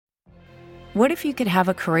What if you could have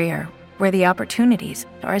a career where the opportunities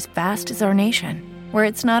are as vast as our nation, where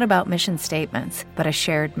it's not about mission statements, but a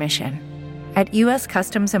shared mission? At U.S.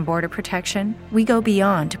 Customs and Border Protection, we go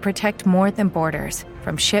beyond to protect more than borders.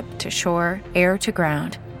 From ship to shore, air to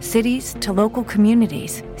ground, cities to local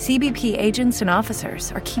communities, CBP agents and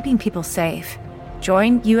officers are keeping people safe.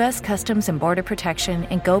 Join U.S. Customs and Border Protection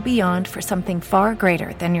and go beyond for something far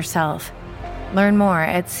greater than yourself. Learn more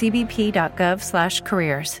at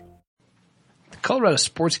cbp.gov/careers. The Colorado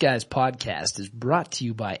Sports Guys podcast is brought to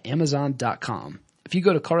you by Amazon.com. If you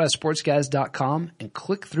go to coloradosportsguys.com and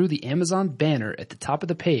click through the Amazon banner at the top of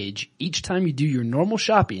the page, each time you do your normal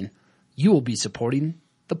shopping, you will be supporting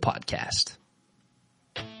the podcast.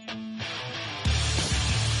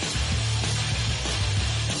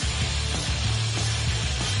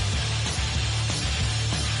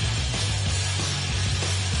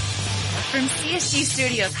 From CSG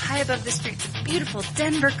Studios high above the streets of beautiful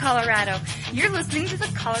Denver, Colorado, you're listening to the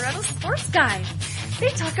Colorado Sports Guys. They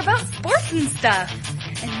talk about sports and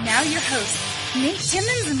stuff. And now your hosts, Nate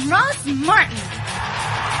Timmons and Ross Martin.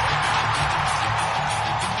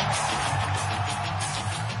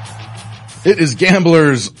 It is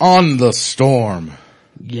Gamblers on the Storm.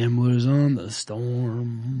 Gamblers on the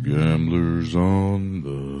storm. Gamblers on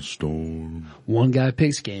the storm. One guy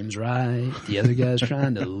picks games right. The other guy's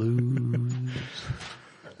trying to lose.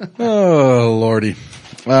 Oh, Lordy.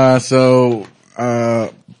 Welcome to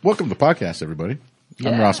the podcast, everybody.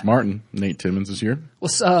 Yeah. I'm Ross Martin. Nate Timmons is here.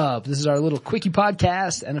 What's up? This is our little quickie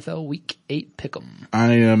podcast, NFL Week 8 Pick'em.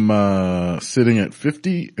 I am sitting at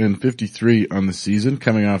 50 and 53 on the season,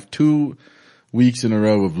 coming off 2 weeks in a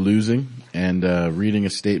row of losing and reading a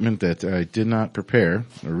statement that I did not prepare,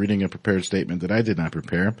 or reading a prepared statement that I did not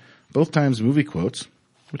prepare. Both times movie quotes,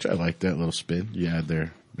 which I like that little spin you had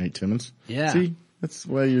there, Nate Timmons. Yeah. See, that's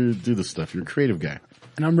why you do this stuff. You're a creative guy.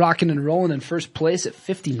 And I'm rocking and rolling in first place at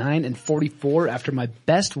 59 and 44 after my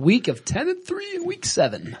best week of 10 and 3 in week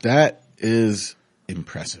 7. That is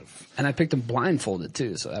impressive. And I picked them blindfolded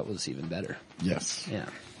too, so that was even better. Yes. Yeah.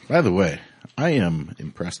 By the way, I am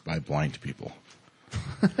impressed by blind people.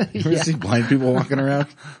 You ever Yeah. see blind people walking around?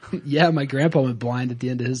 Yeah, my grandpa went blind at the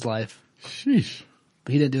end of his life. Sheesh.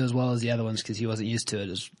 But he didn't do as well as the other ones because he wasn't used to it. It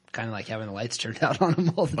was kind of like having the lights turned out on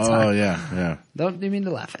him all the time. Oh, yeah. Don't mean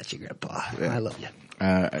to laugh at you, Grandpa. Yeah. I love you.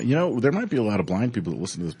 There might be a lot of blind people that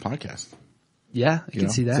listen to this podcast. Yeah, I can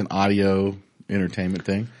see that. It's an audio entertainment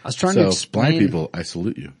thing. I was trying to explain. Blind people, I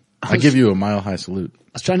salute you. I give you a mile-high salute. I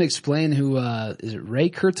was trying to explain who, is it Ray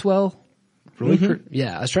Kurzweil?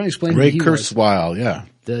 Yeah, I was trying to explain Ray who he was. Kurzweil, yeah.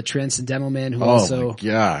 The transcendental man who Oh, also. my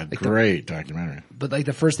God. Great documentary. But like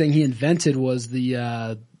the first thing he invented was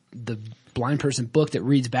the blind person book that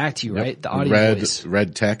reads back to you, Yep. right? The audio voice.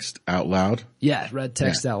 Read text out loud. Yeah, read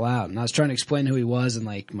text out loud. And I was trying to explain who he was, and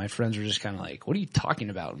like my friends were just kind of like, "What are you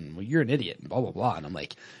talking about?" And well, you're an idiot, and blah blah blah. And I'm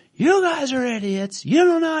like, "You guys are idiots. You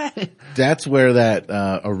don't know." That's where that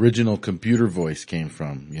original computer voice came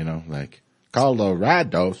from. Like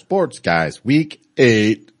Colorado Sports Guys, Week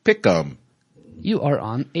 8, pick 'em. You are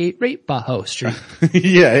on a Rate Bajo Street.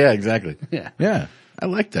 Yeah, exactly. Yeah. I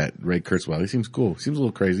like that Ray Kurzweil. He seems cool. Seems a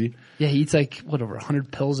little crazy. Yeah, he eats like over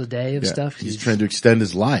 100 pills a day of stuff. He's trying to extend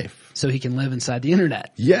his life so he can live inside the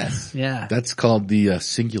internet. Yes. Yeah. That's called the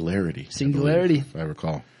singularity. Singularity. If I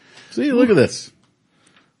recall. See, look at this.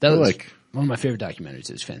 That was like one of my favorite documentaries.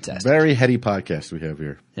 It was fantastic. Very heady podcast we have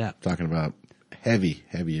here. Yeah. Talking about heavy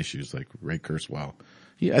issues like Ray Kurzweil.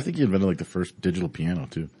 I think he invented like the first digital piano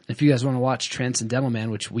too. If you guys want to watch Transcendental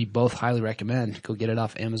Man, which we both highly recommend, go get it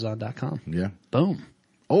off Amazon.com. Yeah. Boom.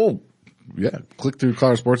 Oh, yeah. Click through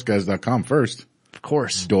ColoradoSportsGuys.com first. Of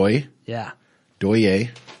course. Doy. Yeah.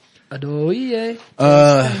 Doye. Adoye.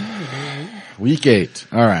 Week 8.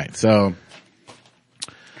 All right. So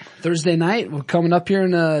Thursday night, we're coming up here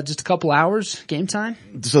in just a couple hours. Game time.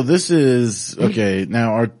 So this is okay.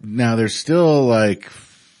 Now there's still like,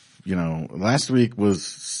 last week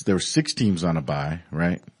there were 6 teams on a bye,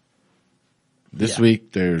 right? This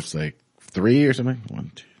week there's like 3 or something.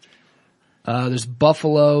 1, 2, 3. There's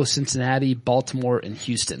Buffalo, Cincinnati, Baltimore, and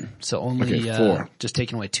Houston. So only 4. Just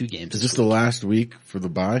taking away 2 games. Is this the last week for the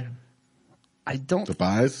bye? I don't The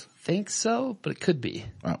byes? think so, but it could be.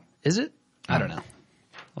 Oh. Is it? I don't know.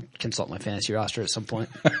 I'll consult my fantasy roster at some point.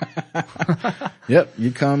 Yep,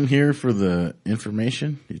 you come here for the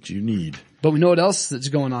information that you need. But we know what else that's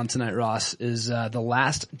going on tonight, Ross, is the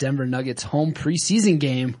last Denver Nuggets home preseason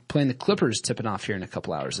game playing the Clippers tipping off here in a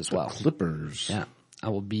couple hours as well. Clippers. Yeah. I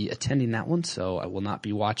will be attending that one, so I will not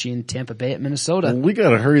be watching Tampa Bay at Minnesota. Well, we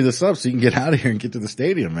gotta hurry this up so you can get out of here and get to the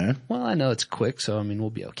stadium, man. Well, I know it's quick, so I mean, we'll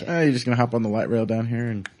be okay. You're just gonna hop on the light rail down here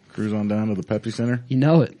and Cruise on down to the Pepsi Center. You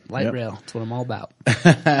know it. Light Yep. rail. That's what I'm all about.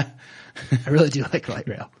 I really do like light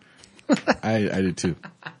rail. I do too.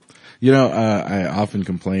 You know, I often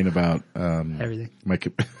complain about, Everything.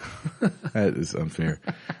 That is unfair.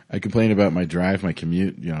 I complain about my drive, my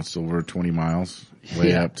commute, you know, it's over 20 miles,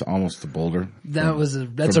 way up to almost to Boulder.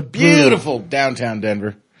 That's a beautiful downtown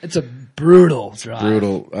Denver. It's a brutal drive.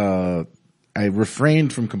 Brutal. I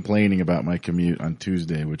refrained from complaining about my commute on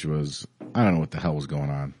Tuesday, which was, I don't know what the hell was going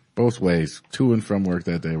on. Both ways, to and from work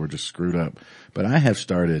that day were just screwed up. But I have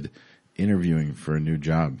started interviewing for a new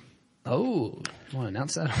job. Oh, you want to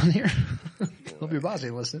announce that on here? Hope your boss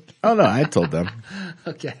ain't listening. Oh no, I told them.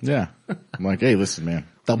 Okay. Yeah. I'm like, hey, listen, man,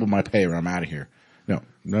 double my pay or I'm out of here. No,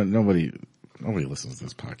 nobody listens to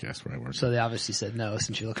this podcast where I work. So they obviously said no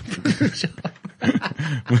since you're looking for a job.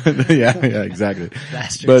 yeah, exactly.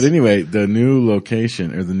 Bastards. But anyway, the new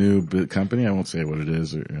location or the new company, I won't say what it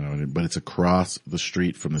is, or, you know, but it's across the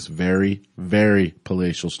street from this very, very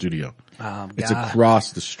palatial studio. It's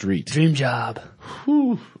across the street. Dream job.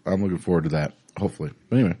 Whew. I'm looking forward to that, hopefully.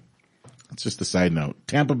 But anyway, that's just a side note.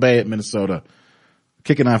 Tampa Bay at Minnesota.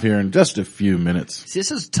 Kicking off here in just a few minutes. This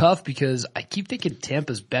is tough because I keep thinking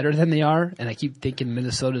Tampa's better than they are, and I keep thinking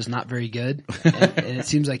Minnesota's not very good. And it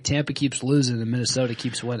seems like Tampa keeps losing and Minnesota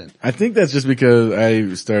keeps winning. I think that's just because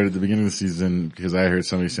I started at the beginning of the season because I heard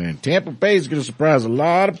somebody saying Tampa Bay is going to surprise a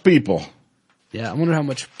lot of people. Yeah, I wonder how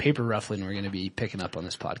much paper ruffling we're going to be picking up on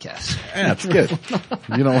this podcast. Yeah, it's good.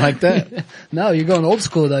 You don't like that? No, you're going old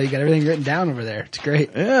school though. You got everything written down over there. It's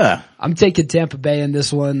great. Yeah. I'm taking Tampa Bay in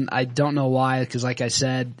this one. I don't know why, because like I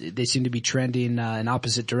said, they seem to be trending in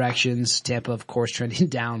opposite directions. Tampa, of course, trending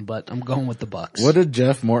down, but I'm going with the Bucks. What did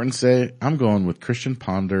Jeff Morton say? I'm going with Christian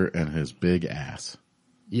Ponder and his big ass.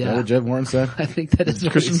 Yeah. Is that what Jeff Morton said? I think that is Does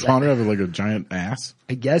what Christian he said. Ponder have like a giant ass?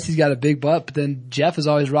 I guess he's got a big butt, but then Jeff is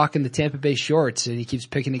always rocking the Tampa Bay shorts, and he keeps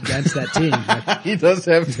picking against that team. Like, He does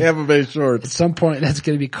have Tampa Bay at shorts. some point, that's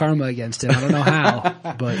going to be karma against him. I don't know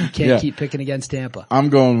how, but you can't keep picking against Tampa. I'm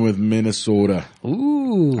going with Minnesota.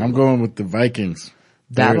 Ooh. I'm going with the Vikings.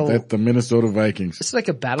 That's the Minnesota Vikings. This is like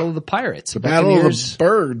a battle of the pirates. The battle of the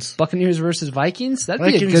birds. Buccaneers versus Vikings? That'd be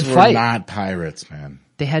a Vikings good were fight. not pirates, man.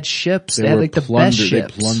 They had ships. They They had were like the plundered. best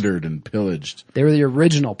ships. They plundered and pillaged. They were the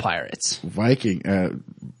original pirates. Viking, no.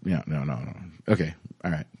 Okay.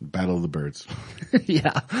 All right. Battle of the birds.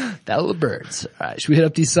 Yeah. Battle of the birds. All right. Should we hit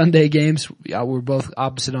up these Sunday games? We're both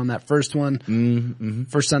opposite on that first one. Mm-hmm.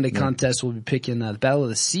 First Sunday contest, we'll be picking the Battle of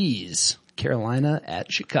the Seas. Carolina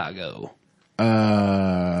at Chicago.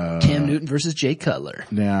 Cam Newton versus Jay Cutler.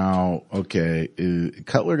 Now, okay.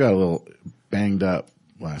 Cutler got a little banged up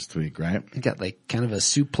last week, right? He got like kind of a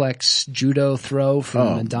suplex judo throw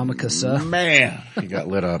from Ndamukasa. Man, he got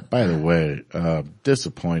lit up. By the way,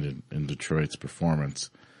 disappointed in Detroit's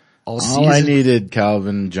performance. All All I season. needed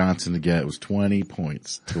Calvin Johnson to get was 20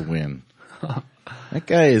 points to win. That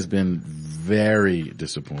guy has been very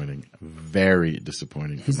disappointing for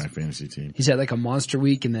my fantasy team. He's had like a monster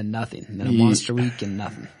week and then nothing, and then a monster week and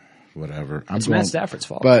nothing. Whatever. It's Matt Stafford's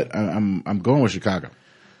fault. But I'm going with Chicago.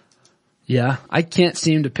 Yeah, I can't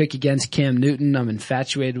seem to pick against Cam Newton. I'm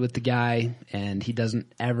infatuated with the guy, and he hasn't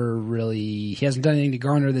done anything to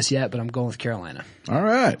garner this yet, but I'm going with Carolina. All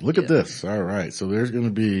right. Look at this. All right. So there's going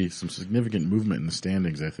to be some significant movement in the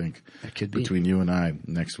standings, I think, There could be. between you and I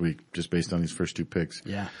next week, just based on these first two picks.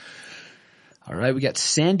 Yeah. All right, we got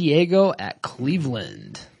San Diego at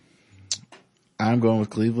Cleveland. I'm going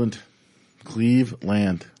with Cleveland.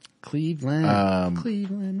 Cleveland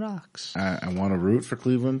rocks. I want to root for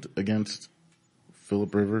Cleveland against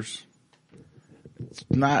Phillip Rivers. It's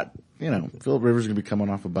not, Phillip Rivers is going to be coming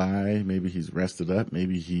off a bye. Maybe he's rested up.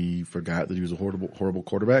 Maybe he forgot that he was a horrible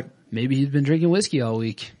quarterback. Maybe he's been drinking whiskey all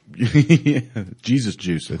week. Jesus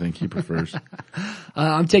juice, I think he prefers.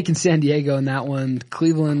 I'm taking San Diego in that one.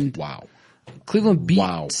 Cleveland. Wow. Cleveland beat.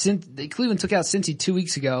 Wow. Cleveland took out Cincy 2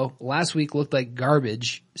 weeks ago. Last week looked like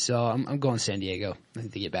garbage, so I'm going San Diego. I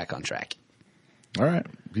think they get back on track. All right.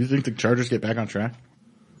 Do you think the Chargers get back on track?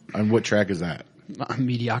 On what track is that?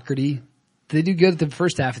 Mediocrity. They do good at the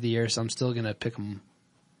first half of the year, so I'm still going to pick them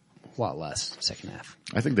a lot less second half.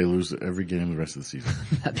 I think they lose every game the rest of the season.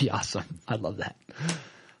 That'd be awesome. I'd love that.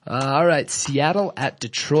 All right, Seattle at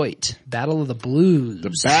Detroit. Battle of the Blues.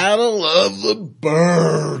 The Battle of the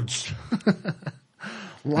Birds.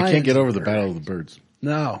 I can't get over the Battle of the Birds.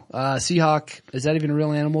 No. Seahawk, is that even a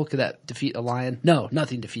real animal? Could that defeat a lion? No,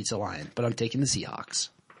 nothing defeats a lion, but I'm taking the Seahawks.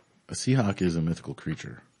 A Seahawk is a mythical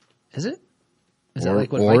creature. Is it? Is Or that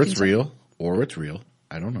like what it's Vikings are? real. Or it's real.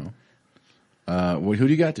 I don't know. Who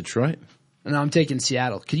do you got? Detroit? No, I'm taking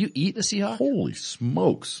Seattle. Could you eat a Seahawk? Holy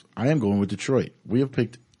smokes. I am going with Detroit. We have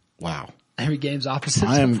picked, wow. Every game's opposite.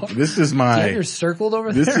 This is Do you have yours circled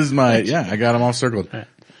over there? This is yeah, I got them all circled. Right.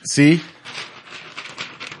 See?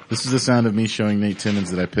 This is the sound of me showing Nate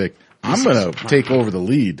Timmons that I picked. I'm going to take over the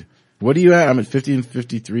lead. What are you at? I'm at 50 and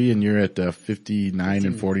 53 and you're at 59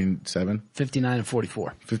 and 47? 59 and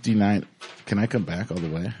 44. 59. Can I come back all the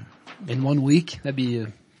way? In 1 week? That'd be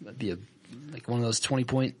like one of those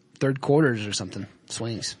 20-point third quarters or something.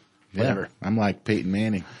 Swings. Whatever. Yeah, I'm like Peyton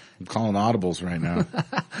Manning. I'm calling audibles right now.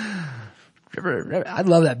 I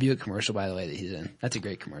love that Buick commercial, by the way, that he's in. That's a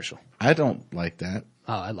great commercial. I don't like that.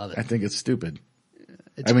 Oh, I love it. I think it's stupid.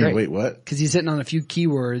 It's great. Wait, what? Because he's hitting on a few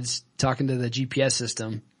keywords, talking to the GPS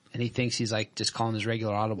system, and he thinks he's like just calling his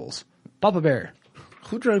regular audibles. Papa Bear.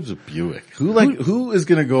 Who drives a Buick? Who is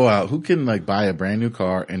going to go out? Who can like buy a brand new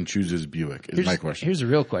car and choose his Buick? Is my question. Here's a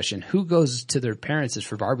real question. Who goes to their parents'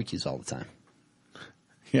 for barbecues all the time?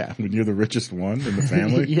 Yeah, when you're the richest one in the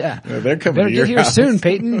family. Yeah. They're coming Better to your get here house. soon,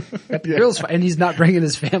 Peyton. And he's not bringing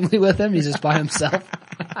his family with him. He's just by himself.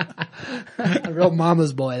 A real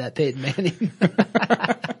mama's boy, that Peyton Manning.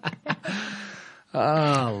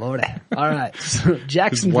 Oh, Lordy. All right. So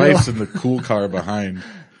Jacksonville. His wife's in the cool car behind.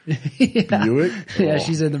 Yeah. Buick? Yeah, Oh.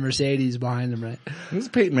 she's in the Mercedes behind him, right? What does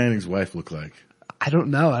Peyton Manning's wife look like? I don't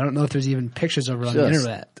know. I don't know if there's even pictures of her on the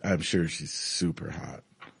internet. I'm sure she's super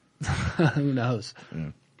hot. Who knows? Yeah.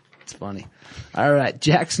 It's funny. All right.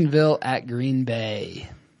 Jacksonville at Green Bay.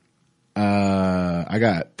 I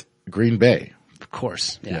got Green Bay. Of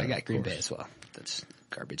course. Yeah, Yeah, I got of Green course. Bay as well. That's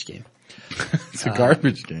a garbage game. It's a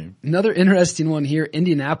garbage game. Another interesting one here.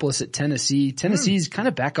 Indianapolis at Tennessee. Tennessee's kind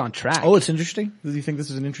of back on track. Oh, it's interesting? Do you think this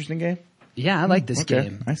is an interesting game? Yeah, I like this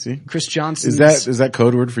game. I see. Chris Johnson. Is that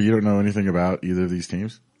code word for you don't know anything about either of these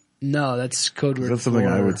teams? No, that's code word. That's something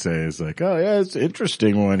I would say is like, oh yeah, it's an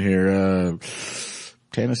interesting one here.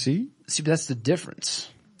 Tennessee? See, but that's the difference.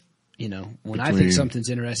 You know, when I Between- think something's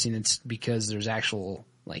interesting, it's because there's actual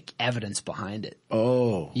like evidence behind it.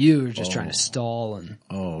 Oh. You are just trying to stall and.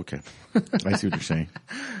 Oh, okay. I see what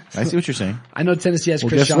you're saying. I know Tennessee has Well,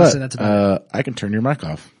 Chris guess Johnson. what? That's about it. I can turn your mic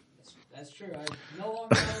off. That's true. I no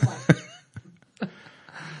longer have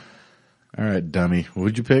All right, dummy. What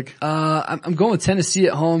would you pick? I'm going with Tennessee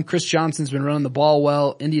at home. Chris Johnson's been running the ball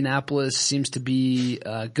well. Indianapolis seems to be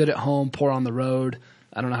good at home, poor on the road.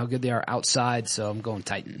 I don't know how good they are outside, so I'm going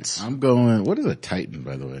Titans. I'm going, what is a Titan,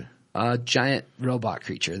 by the way? Giant robot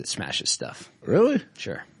creature that smashes stuff. Really?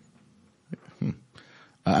 Sure.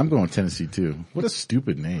 I'm going Tennessee too. What a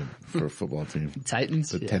stupid name for a football team.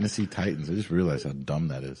 Titans? The Yeah. Tennessee Titans. I just realized how dumb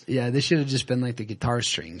that is. Yeah, they should have just been like the Guitar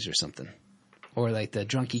Strings or something. Or like the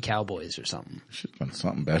Drunky Cowboys or something. Should have been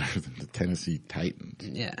something better than the Tennessee Titans.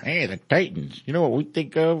 Yeah. Hey, the Titans. You know what we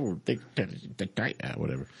think of? We think the Titans.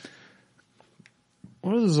 Whatever.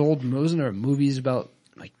 What are those old movies about?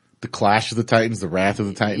 Like, The Clash of the Titans, the Wrath of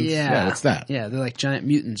the Titans. yeah. What's that? Yeah, they're like giant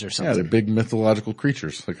mutants or Yeah, something. they're big mythological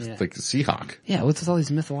creatures, like Yeah. like the Seahawk. Yeah, what's with all these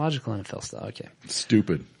mythological NFL stuff? Okay.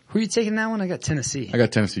 Stupid. Who are you taking that one? I got Tennessee. I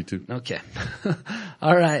got Tennessee too. Okay.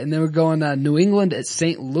 All right, and then we're going New England at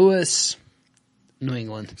St. Louis. New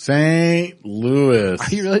England. St. Louis.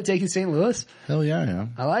 Are you really taking St. Louis? Hell yeah, I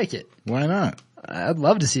am. I like it. Why not? I'd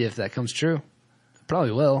love to see if that comes true.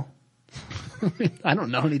 Probably will. I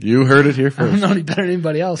don't know any. You heard it here I don't first. know any better than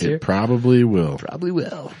anybody else here. It probably will. Probably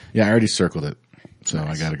will. Yeah, I already circled it, so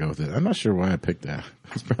I got to go with it. I'm not sure why I picked that.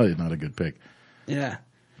 It's probably not a good pick, Yeah.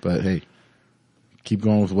 but hey, keep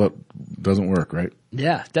going with what doesn't work, right?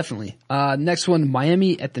 Yeah, definitely. Next one,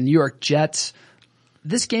 Miami at the New York Jets.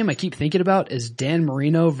 This game I keep thinking about is Dan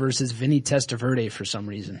Marino versus Vinny Testaverde for some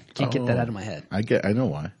reason. Can't get that out of my head. I know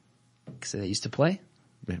why. Because they used to play?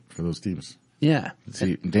 For those teams. Yeah.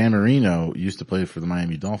 See, Dan Marino used to play for the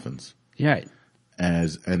Miami Dolphins. You're right. And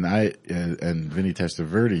Vinny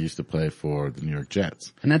Testaverde used to play for the New York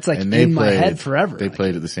Jets. And that's like And in my head forever. They Like,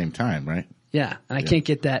 played at the same time, right? Yeah. And I can't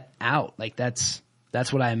get that out. Like that's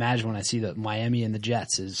what I imagine when I see the Miami and the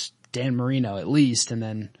Jets is Dan Marino at least. And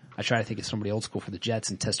then I try to think of somebody old school for the Jets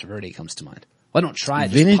and Testaverde comes to mind. Well, I don't try.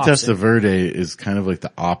 It just Vinny pops in. Testaverde is kind of like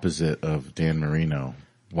the opposite of Dan Marino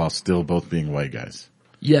while still both being white guys.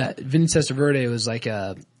 Yeah, Vinny Testaverde was like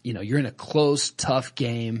you're in a close, tough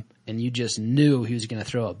game, and you just knew he was going to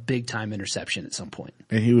throw a big time interception at some point.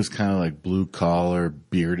 And he was kind of like blue collar,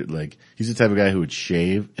 bearded, like he's the type of guy who would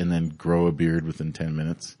shave and then grow a beard within 10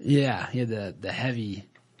 minutes. Yeah, he had the heavy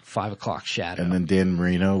 5 o'clock shadow. And then Dan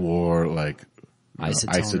Marino wore like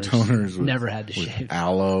isotoners with, Never had to with shave.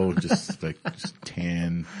 aloe, just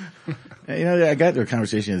tan. And, you know, I got into a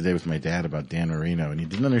conversation the other day with my dad about Dan Marino, and he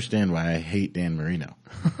didn't understand why I hate Dan Marino.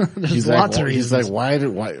 There's lots of reasons.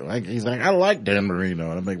 He's like, I like Dan Marino.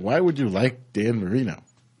 And I'm like, why would you like Dan Marino?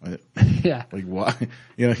 Yeah. Like why?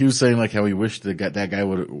 You know, he was saying like how he wished that guy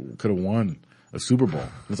could have won a Super Bowl.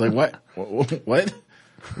 It's like what? What?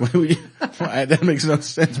 Why, that makes no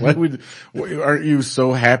sense. Aren't you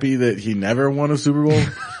so happy that he never won a Super Bowl?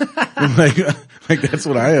 like that's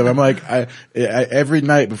what I am. I'm like, I every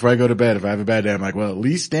night before I go to bed, if I have a bad day, I'm like, well, at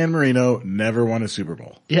least Dan Marino never won a Super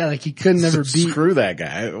Bowl. Yeah, like he could never beat. Screw that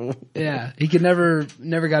guy. Yeah, he could never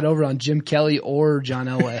got over on Jim Kelly or John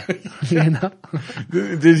Elway. You know?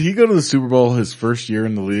 Did he go to the Super Bowl his first year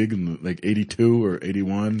in the league in like 82 or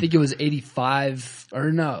 81? I think it was 85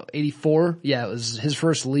 or no, 84. Yeah, it was his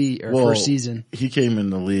first season. He came in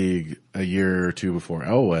the league a year or two before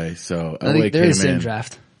Elway, so I think they're the same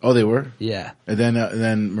draft. Oh, they were? Yeah. And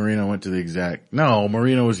then Marino went to the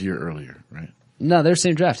Marino was a year earlier, right? No, they're the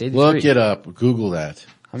same draft, 83. Look it up. Google that.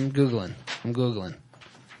 I'm Googling.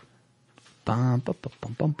 Bum, bum,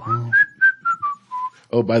 bum, bum, bum.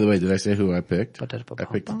 Oh, by the way, did I say who I picked? I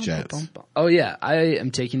picked the Jets. Oh yeah, I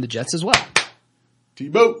am taking the Jets as well.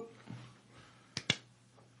 Tebow!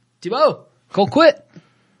 Cole quit.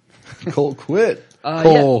 Cole quit.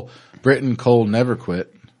 Britton Cole never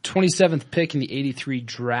quit. 27th pick in the 83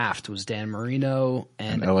 draft was Dan Marino,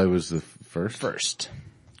 and LA was the first? First.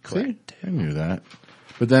 Correct. See? I knew that.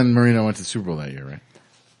 But then Marino went to the Super Bowl that year, right?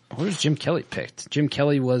 Where's Jim Kelly picked? Jim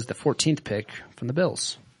Kelly was the 14th pick from the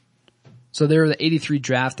Bills. So they were the 83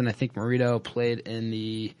 draft, and I think Marino played in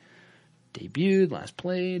the debuted, last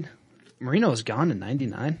played. Marino was gone in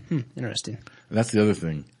 99. Interesting. And that's the other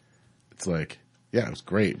thing. It's like, yeah, it was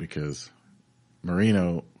great because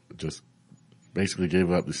Marino just basically gave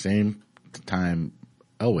up the same time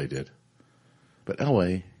Elway did. But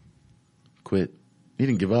Elway quit. He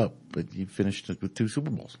didn't give up, but he finished with 2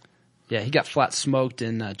 Super Bowls. Yeah, he got flat smoked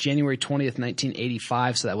in January 20th,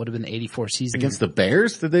 1985, so that would have been the 84 season. Against the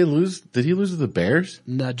Bears? Did they lose? Did he lose to the Bears?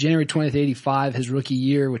 No, January 20th, 85, his rookie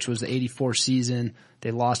year, which was the 84 season.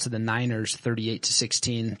 They lost to the Niners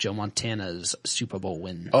 38-16, Joe Montana's Super Bowl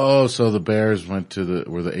win. Oh, so the Bears were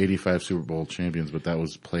the 85 Super Bowl champions, but that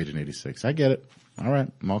was played in 86. I get it. All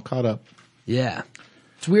right. I'm all caught up. Yeah.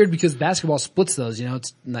 It's weird because basketball splits those, you know,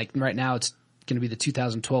 it's like right now it's going to be the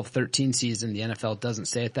 2012-13 season. The NFL doesn't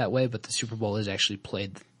say it that way, but the Super Bowl is actually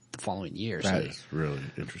played the following year. That is really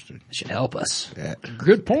interesting. It should help us. Yeah.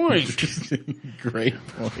 Good point. Great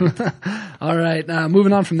point. All right.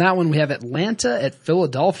 Moving on from that one, we have Atlanta at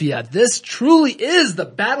Philadelphia. This truly is the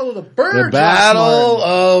Battle of the Birds. The Battle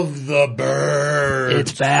of the Birds.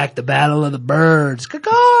 It's back. The Battle of the Birds.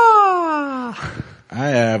 Caw-caw! I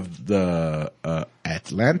have the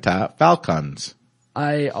Atlanta Falcons.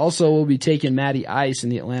 I also will be taking Matty Ice in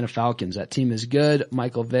the Atlanta Falcons. That team is good.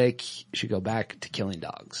 Michael Vick should go back to killing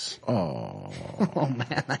dogs. Oh, oh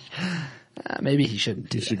man. Maybe he shouldn't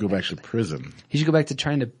do that. He should go back to prison. He should go back to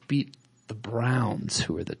trying to beat the Browns,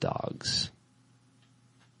 who are the dogs.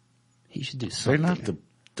 He should do something. They're not the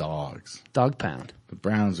dogs. Dog pound. The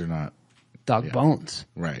Browns are not. Dog bones.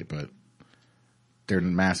 Right, but their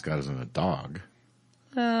mascot isn't a dog.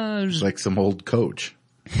 It's like some old coach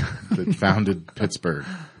that founded Pittsburgh.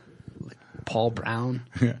 Like Paul Brown.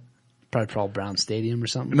 Yeah. Probably Paul Brown Stadium or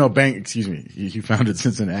something. No, excuse me. He founded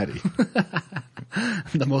Cincinnati.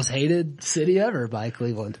 The most hated city ever by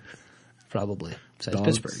Cleveland. Probably. Besides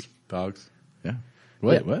Pittsburgh. Dogs. Yeah.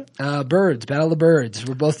 Wait, what? Birds. Battle of the Birds.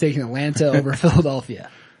 We're both taking Atlanta over Philadelphia.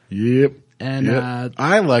 Yep. And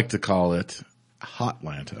I like to call it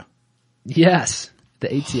Hotlanta. Yes. The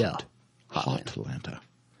ATL. Hotlanta.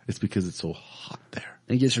 It's because it's so hot there.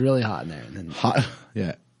 It gets really hot in there. And then hot.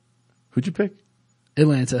 Yeah. Who'd you pick?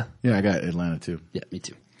 Atlanta. Yeah, I got Atlanta too. Yeah, me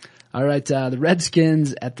too. All right. The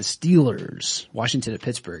Redskins at the Steelers. Washington at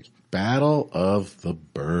Pittsburgh. Battle of the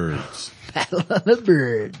Birds. Battle of the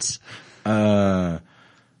Birds. I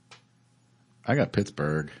got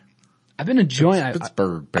Pittsburgh. I've been enjoying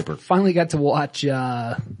Pittsburgh paper. Finally got to watch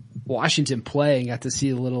Washington play and got to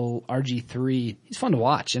see a little RG3. He's fun to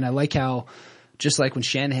watch, and I like how just like when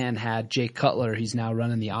Shanahan had Jay Cutler, he's now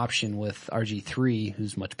running the option with RG3,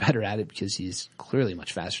 who's much better at it because he's clearly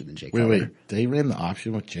much faster than Jay Cutler. Wait, they ran the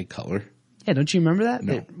option with Jay Cutler? Yeah, don't you remember that?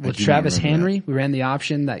 No, with Travis Henry, we ran the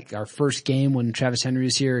option, like our first game when Travis Henry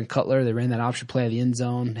was here and Cutler, they ran that option play of the end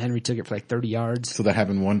zone. Henry took it for like 30 yards. So that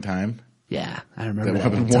happened one time? Yeah, I remember that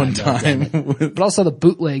happened one time. But also the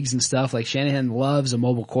bootlegs and stuff, like Shanahan loves a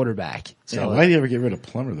mobile quarterback. So yeah, why did he ever get rid of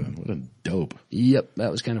Plummer then? What a dope. Yep, that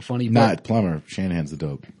was kind of funny. Not Plummer, Shanahan's the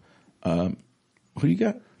dope. Who you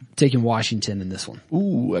got? Taking Washington in this one.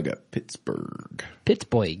 Ooh, I got Pittsburgh.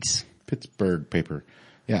 Pittsburgh paper.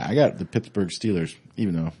 Yeah, I got the Pittsburgh Steelers,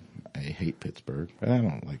 even though I hate Pittsburgh. I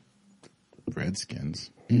don't like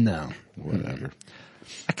Redskins. No. Whatever.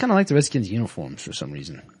 I kind of like the Redskins uniforms for some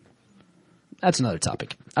reason. That's another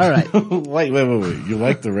topic. All right. Wait. You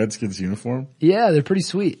like the Redskins uniform? Yeah, they're pretty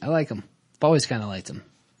sweet. I like them. I've always kind of liked them.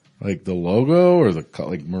 Like the logo or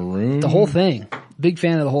like maroon? The whole thing. Big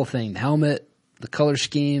fan of the whole thing. The helmet, the color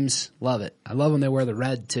schemes. Love it. I love when they wear the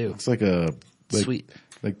red too. It's like sweet.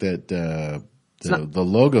 Like that, the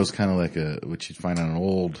logo's kind of like what you'd find on an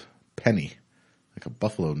old penny. Like a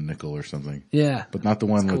buffalo nickel or something. Yeah. But not the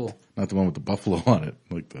one cool. not the one with the buffalo on it,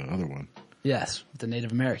 like the other one. Yes, the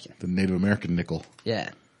Native American. The Native American nickel. Yeah.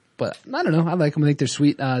 But I don't know. I like them. I think they're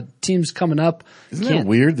sweet. Teams coming up. Isn't that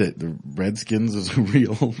weird that the Redskins is a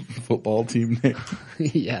real football team name?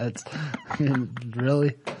 Yeah,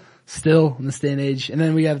 really? Still in this day and age. And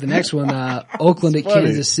then we have the next one, Oakland at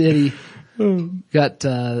Kansas City. Got,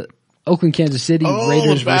 Oakland, Kansas City,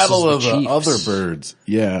 Raiders the battle versus the of Chiefs. the other birds.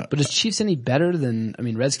 Yeah. But is Chiefs any better than,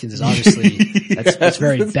 Redskins is obviously, that's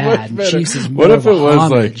very bad. Chiefs is more what if of a it was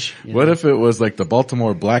homage, what if it was like the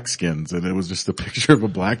Baltimore Blackskins and it was just a picture of a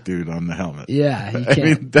black dude on the helmet? Yeah.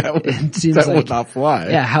 That would not fly.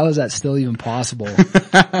 Yeah. How is that still even possible?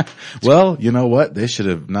 Well, you know what? They should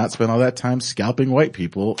have not spent all that time scalping white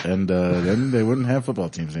people and, then they wouldn't have football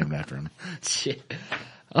teams named after them. Shit.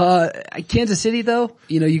 Kansas City though,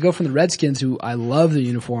 you go from the Redskins, who I love their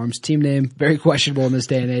uniforms, team name, very questionable in this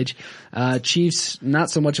day and age. Chiefs, not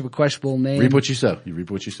so much of a questionable name. Reap what you sow. You reap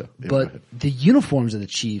what you sow. Yeah, but the uniforms of the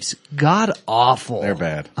Chiefs, god awful. They're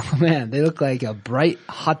bad. Oh man, they look like a bright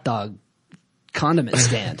hot dog condiment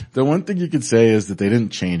stand. The one thing you could say is that they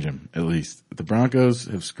didn't change them, at least. The Broncos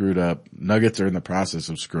have screwed up. Nuggets are in the process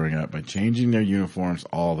of screwing up by changing their uniforms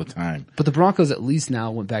all the time. But the Broncos at least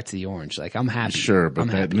now went back to the orange. Like, I'm happy. Sure, but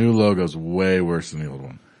that new logo's way worse than the old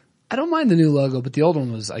one. I don't mind the new logo, but the old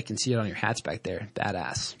one I can see it on your hats back there.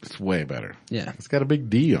 Badass. It's way better. Yeah. It's got a big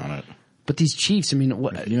D on it. But these Chiefs,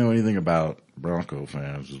 what? If you know anything about Bronco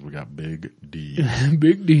fans, is we got big D.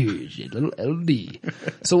 Big D, little LD.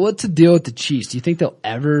 So what's the deal with the Chiefs? Do you think they'll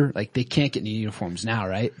ever, they can't get new uniforms now,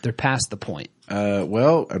 right? They're past the point.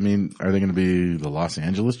 Well, are they going to be the Los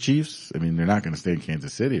Angeles Chiefs? They're not going to stay in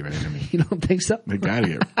Kansas City, right? You don't think so? They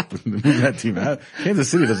gotta move that team out. Kansas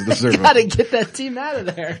City doesn't deserve gotta get that team out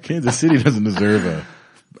of there. Kansas City doesn't deserve a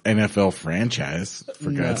NFL franchise,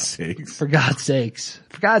 for God's sakes. For God's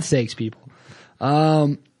sakes, people.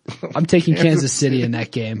 I'm taking Kansas City in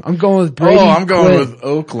that game. I'm going with Brady I'm going Quinn. with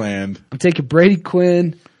Oakland. I'm taking Brady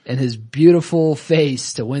Quinn and his beautiful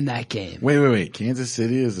face to win that game. Wait. Kansas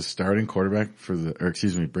City is the starting quarterback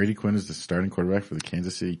Brady Quinn is the starting quarterback for the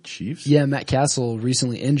Kansas City Chiefs? Yeah, Matt Castle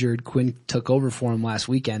recently injured. Quinn took over for him last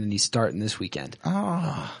weekend and he's starting this weekend.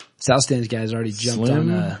 South Stands guys already jumped on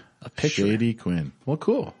a picture. Shady Quinn. Well,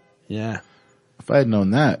 cool. Yeah. If I had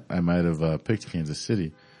known that, I might have picked Kansas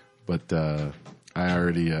City. But I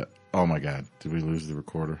already oh my God, did we lose the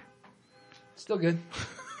recorder? Still good.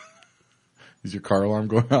 Is your car alarm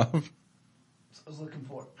going off? I was looking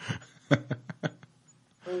for it.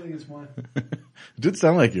 I don't think it's mine. It did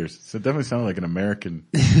sound like yours. It definitely sounded like an American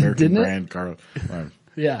brand car alarm.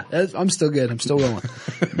 Yeah, I'm still good. I'm still rolling.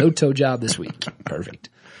 No toe job this week. Perfect.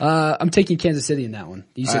 I'm taking Kansas City in that one.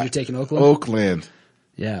 You said you're taking Oakland? Oakland.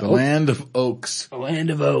 Yeah. The land of oaks. The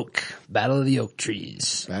land of oak. Battle of the oak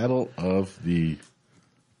trees. Battle of the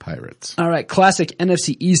Pirates. All right. Classic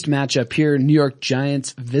NFC East matchup here. New York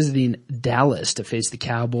Giants visiting Dallas to face the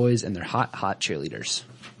Cowboys and their hot cheerleaders.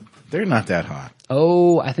 They're not that hot.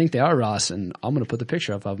 Oh, I think they are, Ross, and I'm going to put the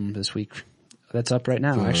picture up of them this week. That's up right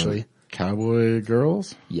now, actually. Cowboy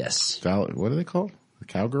girls? Yes. What are they called? The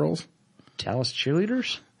Cowgirls? Dallas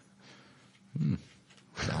cheerleaders?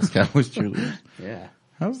 Dallas Cowboys cheerleaders? Yeah.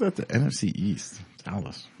 How's that the NFC East?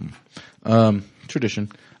 Dallas.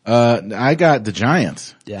 Tradition. I got the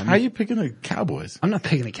Giants. Yeah. How are you picking the Cowboys? I'm not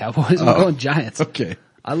picking the Cowboys. I'm going Giants. Okay.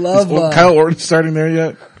 I love Is Kyle Orton starting there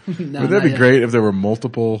yet? No, would that be great if there were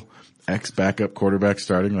multiple ex-backup quarterbacks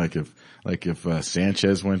starting? Like if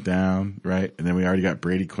Sanchez went down, right? And then we already got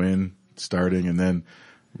Brady Quinn starting and then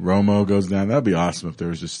Romo goes down. That'd be awesome if there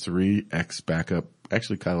was just 3 ex-backup.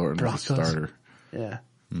 Actually, Kyle Orton was a starter. Yeah.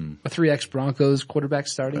 A 3 ex-Broncos quarterback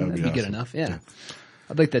starting. That'd be awesome. Good enough. Yeah.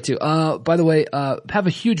 I'd like that too. By the way, have a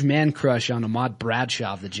huge man crush on Ahmad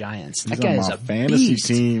Bradshaw of the Giants. That guy is a fantasy beast.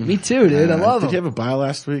 team. Me too, dude. I love him. Did he have a bye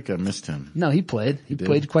last week? I missed him. No, he played. He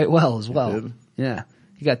played quite well as well. He did? Yeah.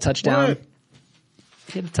 He got a touchdown. What?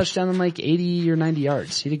 He had a touchdown on 80 or 90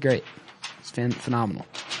 yards. He did great. It's phenomenal.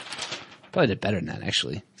 Probably did better than that,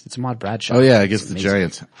 actually. It's Ahmad Bradshaw. Oh yeah, against the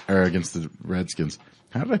Giants or against the Redskins.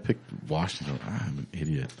 How did I pick Washington? I'm an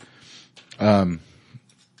idiot.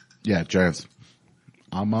 Yeah, Giants.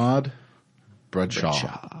 Ahmad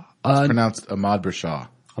Bradshaw. It's pronounced Ahmad Rashad.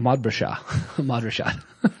 Ahmad Rashad. Ahmad Rashad.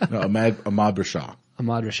 No, Ahmad Rashad.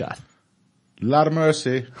 Ahmad Rashad. Lot of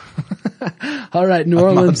mercy. All right, New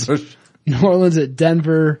Orleans at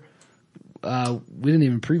Denver. We didn't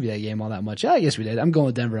even preview that game all that much. Yeah, I guess we did. I'm going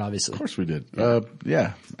with Denver, obviously. Of course we did.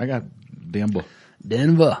 Yeah, I got Denver.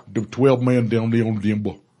 Denver. The 12-man down there on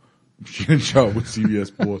Denver. Shannon Sharp with CBS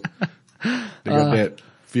Sports. They got that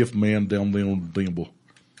 5th man down there on Denver.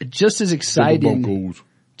 Just as exciting. Broncos.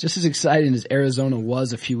 Just as exciting as Arizona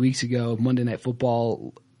was a few weeks ago, Monday Night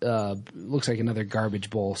Football looks like another garbage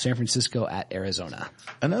bowl. San Francisco at Arizona.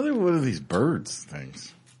 Another one of these birds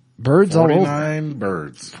things. Birds all over. 49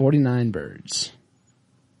 birds. 49 birds.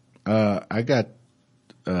 I got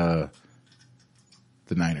the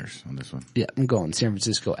Niners on this one. Yeah, I'm going San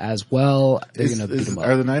Francisco as well. They're going to beat them up.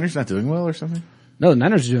 Are the Niners not doing well or something? No, the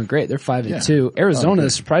Niners are doing great. They're 5-2. Arizona,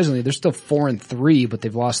 surprisingly, they're still 4-3, but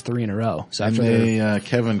they've lost 3 in a row. So after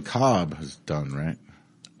Kevin Cobb has done, right?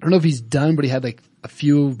 I don't know if he's done, but he had like a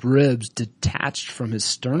few ribs detached from his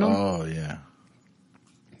sternum. Oh, yeah.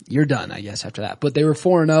 You're done, I guess, after that. But they were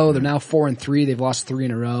 4-0. They're now 4-3. They've lost 3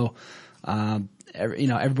 in a row.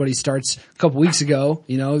 Everybody starts a couple weeks ago.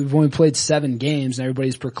 We've only played 7 games, and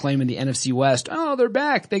everybody's proclaiming the NFC West. Oh, they're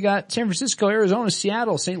back. They got San Francisco, Arizona,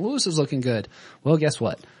 Seattle, St. Louis is looking good. Well, guess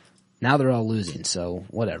what? Now they're all losing, so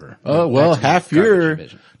whatever. Oh, well, half your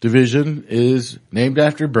division is named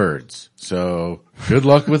after birds. So good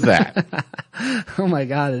luck with that. Oh my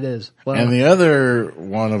God, it is. Well, and the other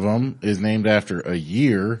one of them is named after a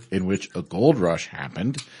year in which a gold rush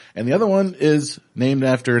happened. And the other one is named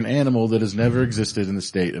after an animal that has never existed in the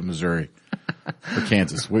state of Missouri or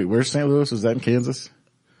Kansas. Wait, where's St. Louis? Is that in Kansas?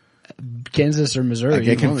 Kansas or Missouri? I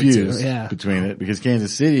get confused between it because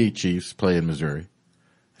Kansas City Chiefs play in Missouri.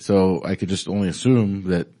 So I could just only assume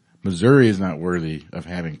that Missouri is not worthy of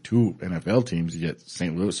having 2 NFL teams yet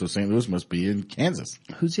St. Louis. So St. Louis must be in Kansas.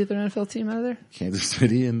 Who's the other NFL team out of there? Kansas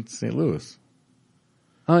City and St. Louis.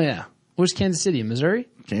 Oh yeah. Where's Kansas City? Missouri?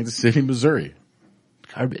 Kansas City, Missouri.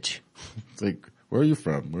 Garbage. It's like, where are you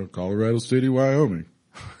from? We're Colorado City, Wyoming.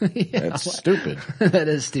 Yeah, that's stupid. That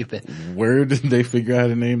is stupid. Where did they figure out how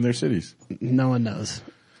to name their cities? No one knows.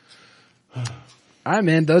 All right,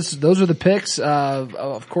 man. Those are the picks.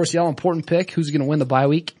 Of course, the all-important pick. Who's going to win the bye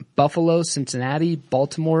week? Buffalo, Cincinnati,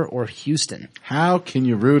 Baltimore, or Houston? How can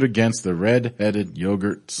you root against the red-headed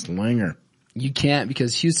yogurt slinger? You can't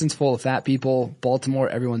because Houston's full of fat people. Baltimore,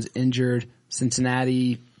 everyone's injured.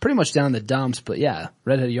 Cincinnati, pretty much down in the dumps. But yeah,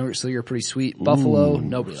 red-headed yogurt slinger, pretty sweet. Buffalo,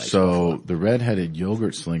 nobody likes Buffalo. So the red-headed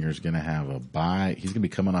yogurt slinger is going to have a bye. He's going to be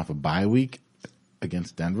coming off a bye week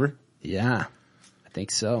against Denver? Yeah. I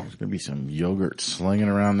think so. There's going to be some yogurt slinging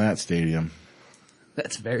around that stadium.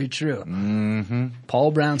 That's very true. Mm-hmm.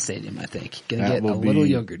 Paul Brown Stadium, I think. Going to get a little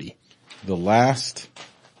yogurty. The last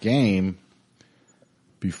game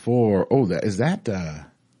before, that'll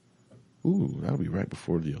be right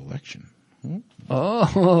before the election.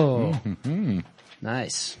 Oh. Mm-hmm.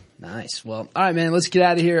 Nice. Well, all right, man, let's get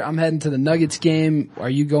out of here. I'm heading to the Nuggets game. Are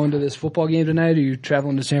you going to this football game tonight? Or are you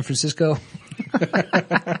traveling to San Francisco?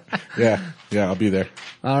 Yeah, I'll be there.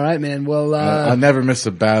 All right, man. Well, I'll never miss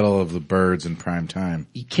a battle of the birds in prime time.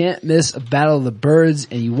 You can't miss a battle of the birds,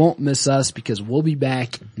 and you won't miss us because we'll be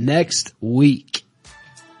back next week.